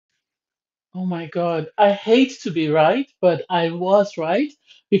Oh my God. I hate to be right, but I was right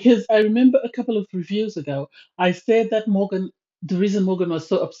because I remember a couple of reviews ago, I said that the reason Morgan was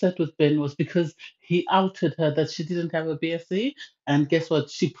so upset with Ben was because he outed her that she didn't have a BSc. And guess what?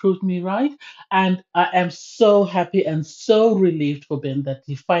 She proved me right. And I am so happy and so relieved for Ben that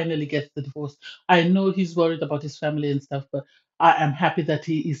he finally gets the divorce. I know he's worried about his family and stuff, but I am happy that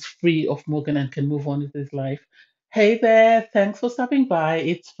he is free of Morgan and can move on with his life. Hey there, thanks for stopping by.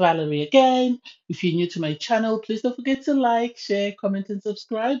 It's Valerie again. If you're new to my channel, please don't forget to like, share, comment, and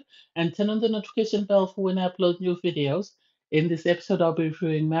subscribe, and turn on the notification bell for when I upload new videos. In this episode, I'll be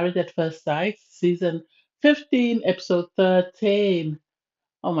reviewing Married at First Sight, Season 15, Episode 13.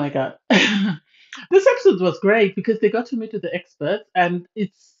 Oh my God. This episode was great because they got to meet with the experts and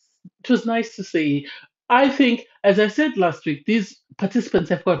it was nice to see. I think, as I said last week, these participants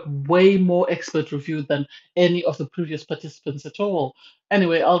have got way more expert review than any of the previous participants at all.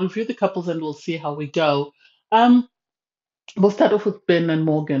 Anyway, I'll review the couples and we'll see how we go. Um, we'll start off with Ben and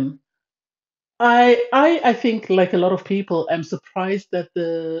Morgan. I think, like a lot of people, I'm surprised that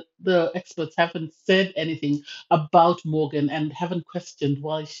the experts haven't said anything about Morgan and haven't questioned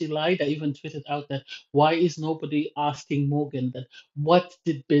why she lied. I even tweeted out that why is nobody asking Morgan that what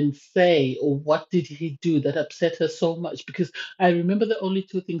did Ben say or what did he do that upset her so much? Because I remember the only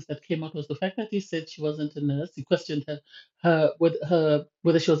two things that came out was the fact that he said she wasn't a nurse. He questioned her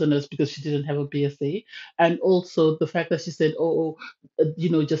whether she was a nurse because she didn't have a BSc, and also the fact that she said, "Oh,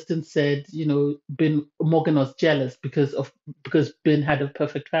 Justin said, Ben Morgan was jealous because Ben had a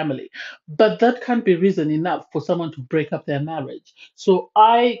perfect family, but that can't be reason enough for someone to break up their marriage. So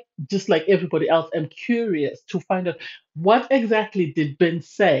I, just like everybody else, am curious to find out what exactly did Ben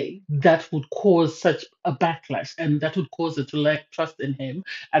say that would cause such a backlash and that would cause her to lack trust in him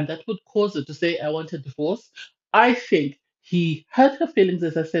and that would cause her to say, "I want a divorce." I think he hurt her feelings,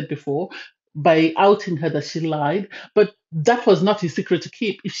 as I said before, by outing her that she lied, but that was not his secret to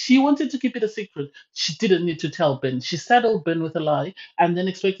keep. If she wanted to keep it a secret, she didn't need to tell Ben. She saddled Ben with a lie and then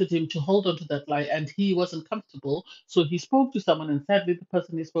expected him to hold on to that lie, and he wasn't comfortable. So he spoke to someone, and sadly, the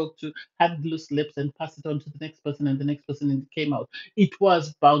person he spoke to had loose lips and passed it on to the next person, and the next person and it came out. It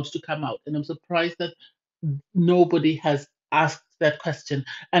was bound to come out, and I'm surprised that nobody has asked that question.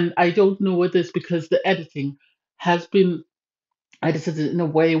 And I don't know whether it's because the editing has been edited it in a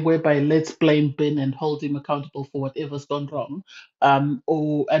way whereby let's blame Ben and hold him accountable for whatever's gone wrong,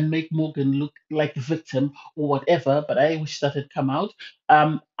 or and make Morgan look like the victim or whatever. But I wish that had come out.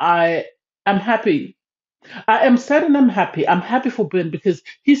 I am happy. I am sad and I'm happy. I'm happy for Ben because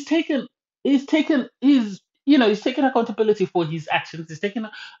he's taken accountability for his actions. He's taken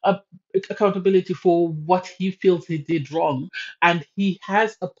accountability for what he feels he did wrong, and he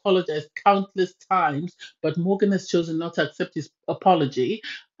has apologized countless times. But Morgan has chosen not to accept his apology.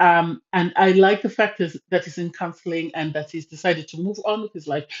 And I like the fact that he's in counseling and that he's decided to move on with his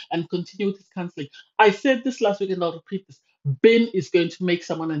life and continue with his counseling. I said this last week and I'll repeat this. Ben is going to make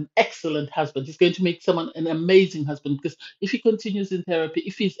someone an excellent husband. He's going to make someone an amazing husband because if he continues in therapy,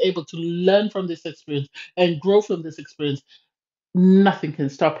 if he's able to learn from this experience and grow from this experience, nothing can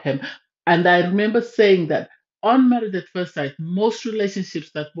stop him. And I remember saying that on Married at First Sight, most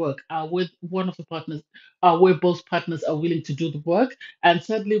relationships that work are with one of the partners, are where both partners are willing to do the work. And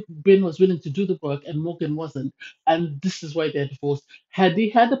sadly, Ben was willing to do the work and Morgan wasn't. And this is why they're divorced. Had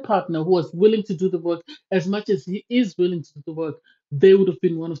he had a partner who was willing to do the work as much as he is willing to do the work, they would have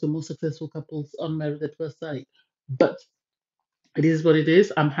been one of the most successful couples on Married at First Sight. But it is what it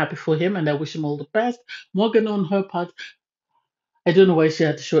is. I'm happy for him and I wish him all the best. Morgan, on her part, I don't know why she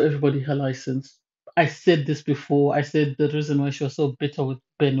had to show everybody her license. I said this before. I said the reason why she was so bitter with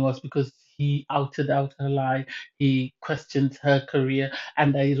Ben was because he outed out her lie. He questioned her career.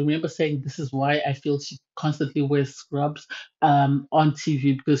 And I remember saying this is why I feel she constantly wears scrubs on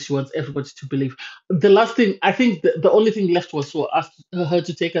TV because she wants everybody to believe. The last thing, I think the only thing left was for us, her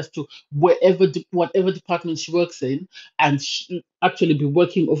to take us to whatever department she works in and actually be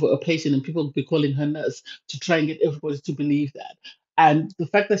working over a patient and people be calling her nurse to try and get everybody to believe that. And the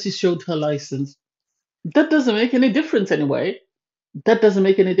fact that she showed her license, that doesn't make any difference anyway. That doesn't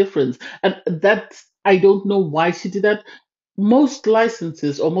make any difference. And I don't know why she did that. Most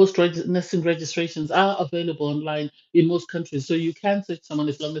licenses or most nursing registrations are available online in most countries. So you can search someone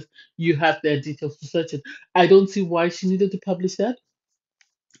as long as you have their details to search it. I don't see why she needed to publish that.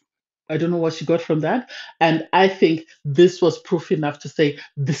 I don't know what she got from that. And I think this was proof enough to say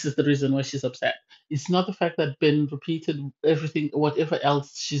this is the reason why she's upset. It's not the fact that Ben repeated everything, whatever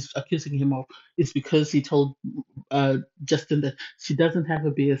else she's accusing him of. It's because he told Justin that she doesn't have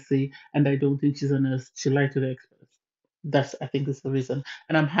a BSc and I don't think she's a nurse. She lied to the experts. That's, I think, is the reason.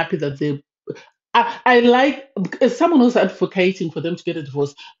 And I'm happy that I like, as someone who's advocating for them to get a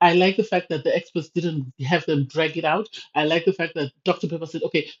divorce, I like the fact that the experts didn't have them drag it out. I like the fact that Dr. Pepper said,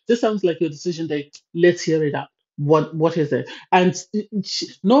 okay, this sounds like your decision day. Let's hear it out. What is it? And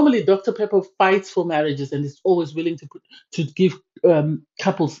normally Dr. Pepper fights for marriages and is always willing to give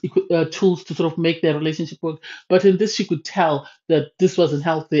couples tools to sort of make their relationship work. But in this, she could tell that this wasn't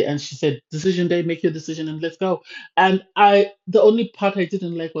healthy, and she said, "Decision day, make your decision, and let's go." And the only part I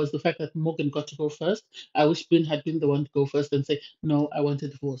didn't like was the fact that Morgan got to go first. I wish Ben had been the one to go first and say, "No, I want a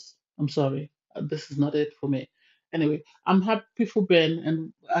divorce. I'm sorry. This is not it for me." Anyway, I'm happy for Ben,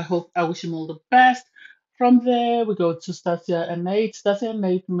 and I wish him all the best. From there, we go to Stasia and Nate. Stasia and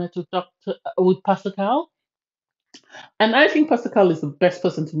Nate met with Pastor Cal, and I think Pastor Carl is the best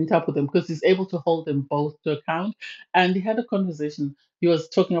person to meet up with them because he's able to hold them both to account. And he had a conversation. He was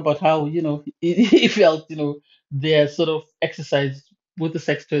talking about how, he felt, their sort of exercise with the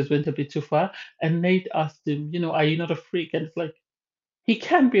sex toys went a bit too far. And Nate asked him, are you not a freak? And it's like, he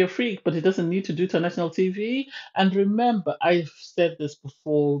can be a freak, but he doesn't need to do it on national TV. And remember, I've said this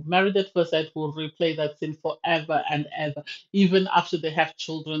before, Married at First Sight will replay that scene forever and ever. Even after they have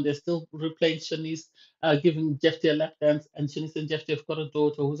children, they're still replaying Shanice giving Jeffy a lap dance, and Shanice and Jeffy have got a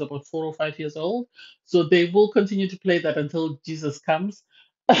daughter who's about 4 or 5 years old. So they will continue to play that until Jesus comes.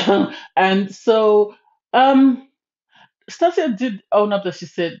 And so, um, Stasia did own up that she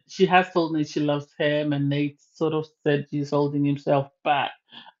said she has told Nate she loves him, and Nate sort of said he's holding himself back.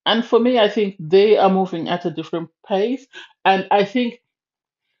 And for me, I think they are moving at a different pace. And I think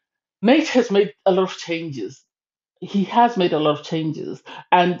Nate has made a lot of changes. He has made a lot of changes.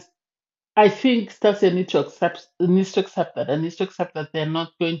 And I think Stasia needs to accept that, and needs to accept that they're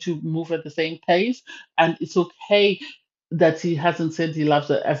not going to move at the same pace. And it's okay that he hasn't said he loves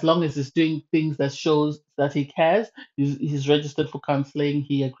her as long as he's doing things that shows that he cares. He's registered for counseling.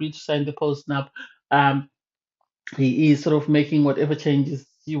 He agreed to sign the post nup. Um, he is sort of making whatever changes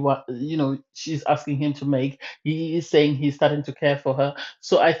she's asking him to make. He is saying he's starting to care for her.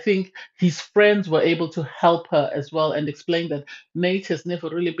 So I think his friends were able to help her as well and explain that Nate has never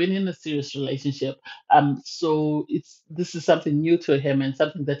really been in a serious relationship. So it's this is something new to him and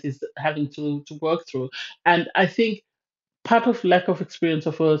something that he's having to work through. And I think part of lack of experience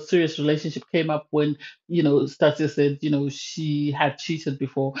of a serious relationship came up when Stasia said she had cheated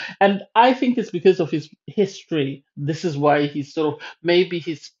before, and I think it's because of his history. This is why he's sort of maybe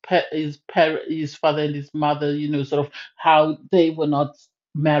his father and his mother, sort of how they were not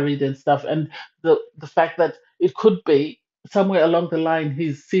married and stuff, and the fact that it could be somewhere along the line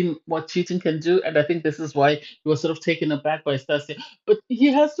he's seen what cheating can do, and I think this is why he was sort of taken aback by Stasia. But he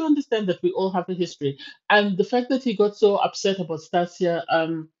has to understand that we all have a history, and the fact that he got so upset about Stasia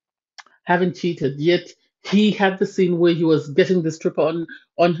having cheated, yet he had the scene where he was getting the stripper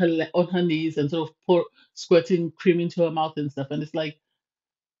on her knees and sort of squirting cream into her mouth and stuff. And it's like,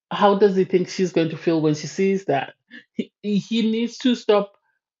 how does he think she's going to feel when she sees that? He needs to stop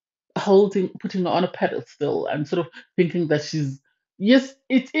putting her on a pedestal and sort of thinking that she's, yes,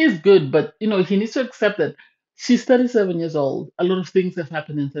 it is good, but he needs to accept that she's 37 years old. A lot of things have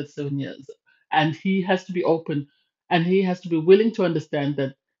happened in 37 years, and he has to be open, and he has to be willing to understand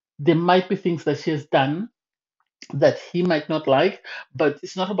that there might be things that she has done that he might not like, but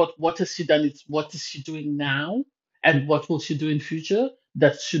it's not about what has she done, it's what is she doing now and what will she do in future.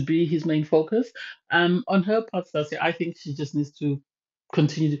 That should be his main focus. On her part, Stacey, I think she just needs to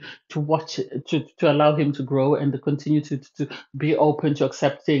continue to watch it, to allow him to grow and to continue to be open to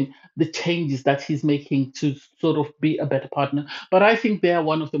accepting the changes that he's making to sort of be a better partner. But I think they are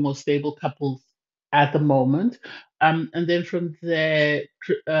one of the most stable couples at the moment. And then from there,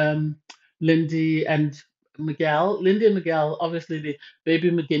 Lindy and Lindy and Miguel, obviously the baby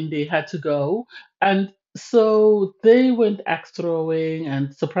McGindy had to go. And so they went axe throwing,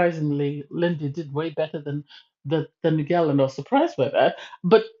 and surprisingly, Lindy did way better than Miguel, and I was surprised by that.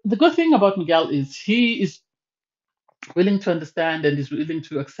 But the good thing about Miguel is he is willing to understand and is willing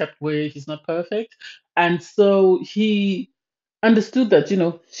to accept where he's not perfect. And so he understood that,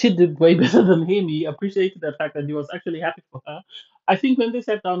 she did way better than him. He appreciated the fact that he was actually happy for her. I think when they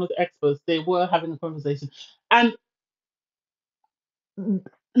sat down with experts, they were having a conversation. And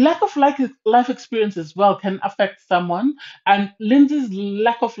lack of life experience as well can affect someone. And Lindsay's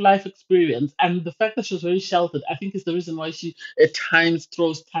lack of life experience and the fact that she was very sheltered, I think, is the reason why she at times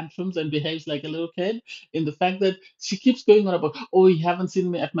throws tantrums and behaves like a little kid. In the fact that she keeps going on about, oh, you haven't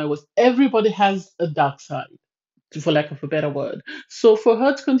seen me at my worst. Everybody has a dark side, for lack of a better word. So for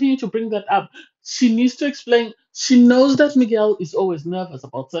her to continue to bring that up, she needs to explain. She knows that Miguel is always nervous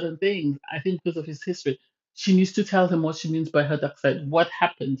about certain things, I think because of his history. She needs to tell him what she means by her dark side. What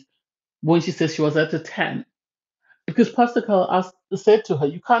happened? when she says she was at a 10. Because Pastor Carl said to her,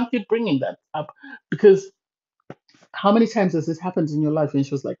 you can't keep bringing that up because how many times has this happened in your life? And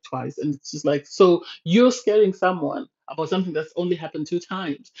she was like, twice. And it's just like, so you're scaring someone about something that's only happened 2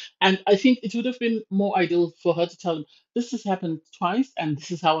 times. And I think it would have been more ideal for her to tell him, this has happened twice and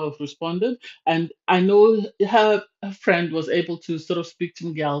this is how I've responded. And I know her friend was able to sort of speak to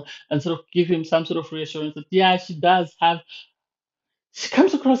Miguel and sort of give him some sort of reassurance that, yeah, she does have, she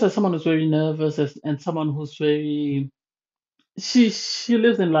comes across as someone who's very nervous and someone who's very she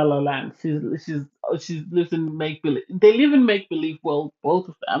lives in La La Land. She lives in make believe. They live in make believe world, both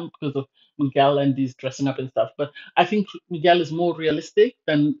of them, because of Miguel and these dressing up and stuff. But I think Miguel is more realistic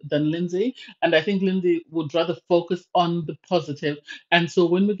than Lindsay, and I think Lindsay would rather focus on the positive. And so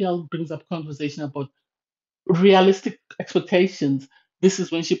when Miguel brings up conversation about realistic expectations, this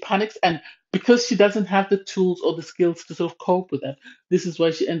is when she panics. And because she doesn't have the tools or the skills to sort of cope with that, this is why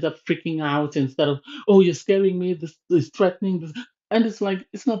she ends up freaking out instead of, oh, you're scaring me, this is threatening. This. And it's like,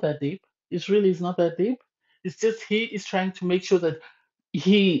 it's not that deep. It really is not that deep. It's just he is trying to make sure that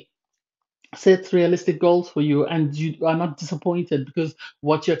he sets realistic goals for you and you are not disappointed because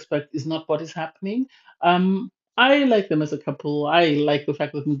what you expect is not what is happening. I like them as a couple. I like the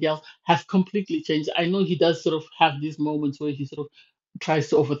fact that Miguel has completely changed. I know he does sort of have these moments where he sort of tries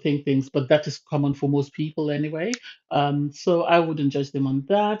to overthink things, but that is common for most people anyway. So I wouldn't judge them on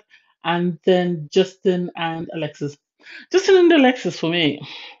that. And then Justin and Alexis. Justin and Alexis for me.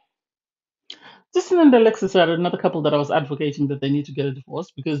 Justin and Alexis are another couple that I was advocating that they need to get a divorce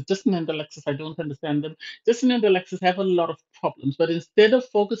because Justin and Alexis, I don't understand them. Justin and Alexis have a lot of problems, but instead of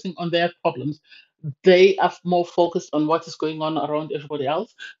focusing on their problems, they are more focused on what is going on around everybody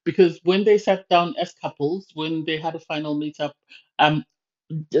else. Because when they sat down as couples, when they had a final meetup, um,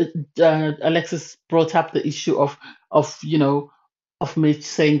 Alexis brought up the issue of of Mitch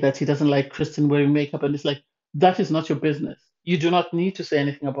saying that he doesn't like Kristen wearing makeup, and it's like that is not your business. You do not need to say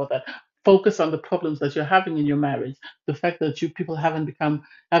anything about that. Focus on the problems that you're having in your marriage, the fact that you people haven't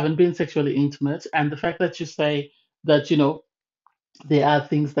been sexually intimate, and the fact that you say that there are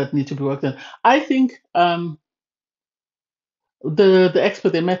things that need to be worked on. I think the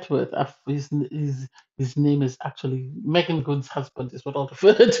expert they met with, his name is actually Megan Good's husband, is what I'll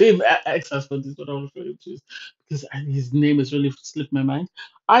refer to him. Ex-husband is what I'll refer to him, because his name has really slipped my mind.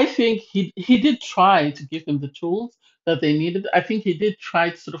 I think he did try to give them the tools that they needed. I think he did try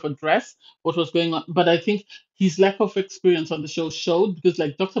to sort of address what was going on, but I think his lack of experience on the show showed, because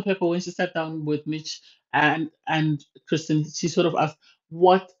like Dr. Pepper, when she sat down with Mitch and Kristen, she sort of asked,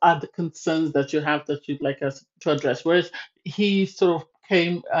 what are the concerns that you have that you'd like us to address? Whereas he sort of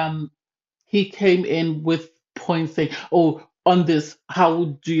came in with points saying, oh, on this,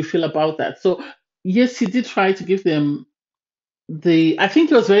 how do you feel about that? So yes, he did try to give them I think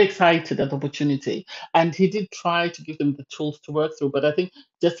he was very excited at the opportunity, and he did try to give them the tools to work through. But I think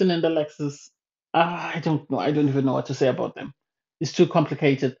Justin and Alexis, I don't know. I don't even know what to say about them. It's too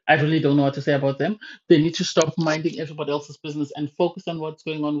complicated. I really don't know what to say about them. They need to stop minding everybody else's business and focus on what's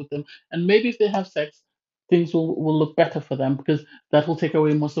going on with them. And maybe if they have sex, things will look better for them, because that will take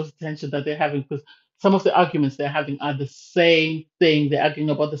away most of the tension that they're having. Because some of the arguments they're having are the same thing. They're arguing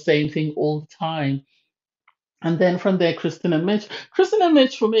about the same thing all the time, and then from there, Kristen and Mitch. Kristen and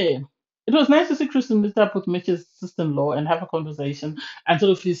Mitch, for me, it was nice to see Kristen meet up with Mitch's sister-in-law and have a conversation, and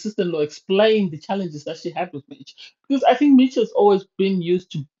sort of his sister-in-law explain the challenges that she had with Mitch. Because I think Mitch has always been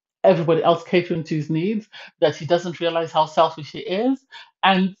used to everybody else catering to his needs, that he doesn't realize how selfish he is.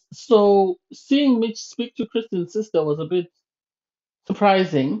 And so seeing Mitch speak to Kristen's sister was a bit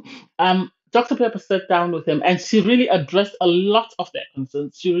surprising. Dr. Pepper sat down with him and she really addressed a lot of their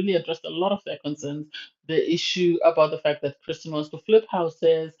concerns. She really addressed a lot of their concerns. The issue about the fact that Kristen wants to flip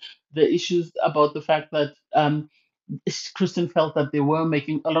houses, the issues about the fact that Kristen felt that they were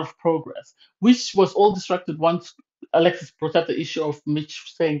making a lot of progress, which was all distracted once Alexis brought up the issue of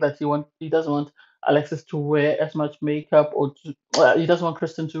Mitch saying that he doesn't want Alexis to wear as much makeup, or he doesn't want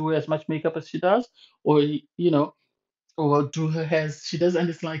Kristen to wear as much makeup as she does, or or do her hair as she does, and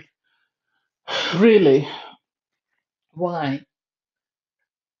it's like, really, why?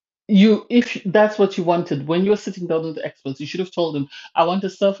 If that's what you wanted when you were sitting down with the experts, you should have told them, I want a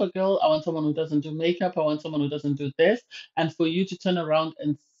surfer girl, I want someone who doesn't do makeup, I want someone who doesn't do this. And for you to turn around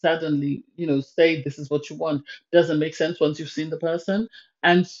and suddenly, say this is what you want doesn't make sense once you've seen the person.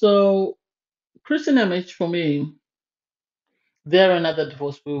 And so Kristen MH for me, they're another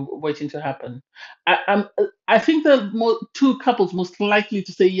divorce waiting to happen. I think the two couples most likely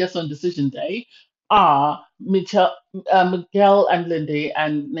to say yes on decision day are Miguel and Lindy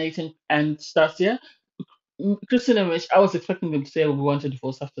and Nathan and Stasia. Kristen and Mitch, I was expecting them to say we want a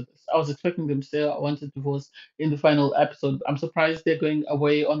divorce after this. I was expecting them to say I want a divorce in the final episode. I'm surprised they're going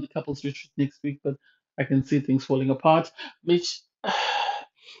away on the couples retreat next week, but I can see things falling apart. Mitch,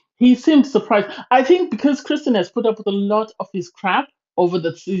 he seemed surprised. I think because Kristen has put up with a lot of his crap over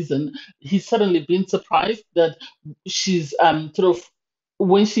the season, he's suddenly been surprised that she's sort of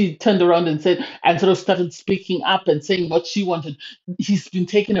when she turned around and sort of started speaking up and saying what she wanted, he's been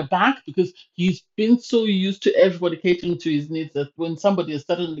taken aback because he's been so used to everybody catering to his needs that when somebody has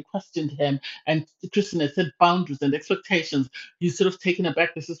suddenly questioned him and Kristen has set boundaries and expectations, he's sort of taken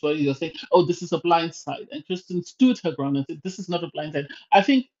aback. This is what you're saying. Oh, this is a blind side. And Kristen stood her ground and said, this is not a blind side. I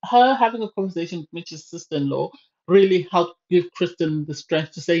think her having a conversation with Mitch's sister-in-law really helped give Kristen the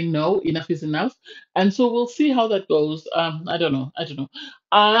strength to say no, enough is enough. And so we'll see how that goes. I don't know. I don't know.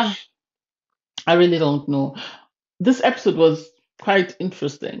 Uh, I really don't know. This episode was quite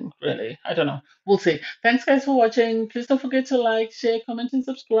interesting, really. I don't know. We'll see. Thanks, guys, for watching. Please don't forget to like, share, comment, and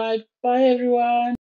subscribe. Bye, everyone.